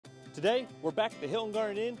Today, we're back at the Hilton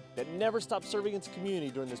Garden Inn that never stopped serving its community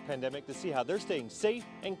during this pandemic to see how they're staying safe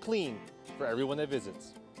and clean for everyone that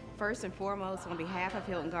visits. First and foremost, on behalf of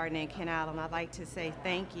Hilton Garden Inn Kent Island, I'd like to say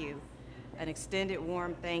thank you, an extended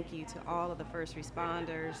warm thank you to all of the first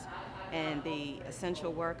responders and the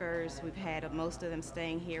essential workers. We've had most of them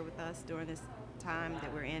staying here with us during this time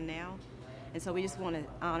that we're in now. And so we just want to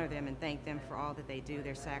honor them and thank them for all that they do,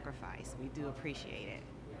 their sacrifice. We do appreciate it.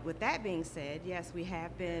 With that being said, yes, we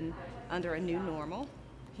have been under a new normal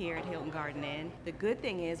here at Hilton Garden Inn. The good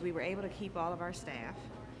thing is we were able to keep all of our staff,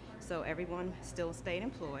 so everyone still stayed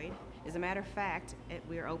employed. As a matter of fact,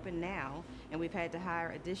 we're open now, and we've had to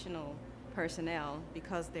hire additional personnel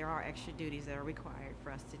because there are extra duties that are required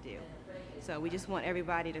for us to do. So we just want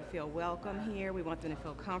everybody to feel welcome here. We want them to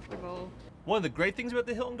feel comfortable. One of the great things about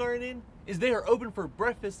the Hilton Garden Inn is they are open for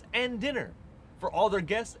breakfast and dinner for all their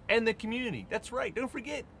guests and the community. That's right, don't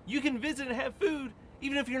forget, you can visit and have food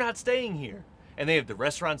even if you're not staying here. And they have the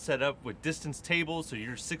restaurant set up with distance tables so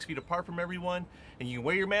you're 6 feet apart from everyone, and you can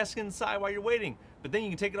wear your mask inside while you're waiting, but then you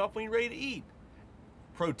can take it off when you're ready to eat.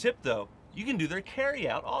 Pro tip though, you can do their carry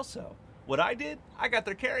out also. What I did, I got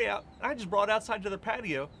their carry out, and I just brought it outside to their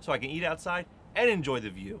patio so I can eat outside and enjoy the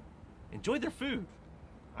view. Enjoy their food.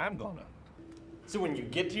 I'm gonna. So when you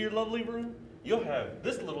get to your lovely room, you'll have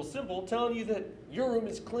this little symbol telling you that your room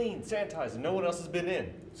is clean, sanitized, and no one else has been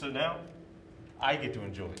in. So now, I get to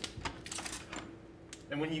enjoy it.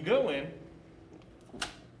 And when you go in,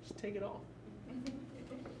 just take it off.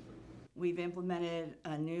 We've implemented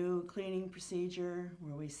a new cleaning procedure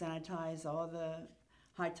where we sanitize all the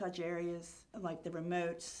high-touch areas, like the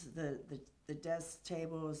remotes, the desk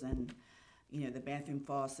tables, and the bathroom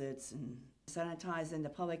faucets, and sanitize in the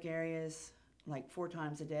public areas like 4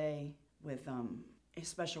 times a day with a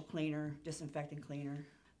special cleaner, disinfectant cleaner,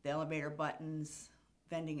 the elevator buttons,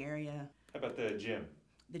 vending area. How about the gym?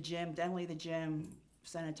 The gym, definitely the gym.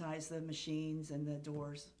 Sanitize the machines and the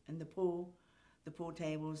doors, and the pool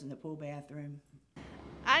tables and the pool bathroom.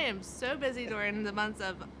 I am so busy during the months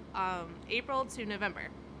of April to November.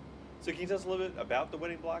 So can you tell us a little bit about the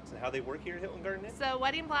wedding blocks and how they work here at Hilton Garden Inn? So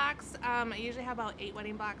wedding blocks, I usually have about 8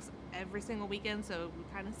 wedding blocks every single weekend, so we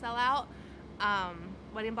kind of sell out.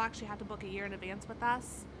 Wedding blocks, you have to book a year in advance with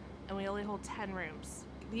us, and we only hold 10 rooms.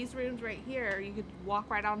 These rooms right here, you could walk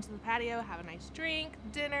right onto the patio, have a nice drink,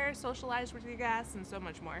 dinner, socialize with your guests, and so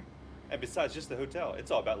much more. And besides just the hotel,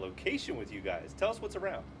 it's all about location with you guys. Tell us what's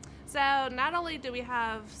around. So not only do we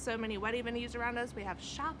have so many wedding venues around us, we have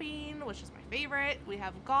shopping, which is my favorite. We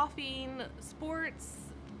have golfing, sports,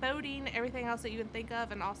 boating, everything else that you can think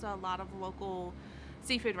of, and also a lot of local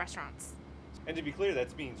seafood restaurants. And to be clear,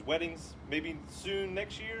 that means weddings maybe soon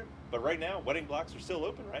next year, but right now, wedding blocks are still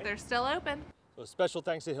open, right? They're still open. So special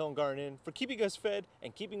thanks to Hilton Garden Inn for keeping us fed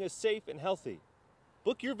and keeping us safe and healthy.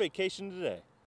 Book your vacation today.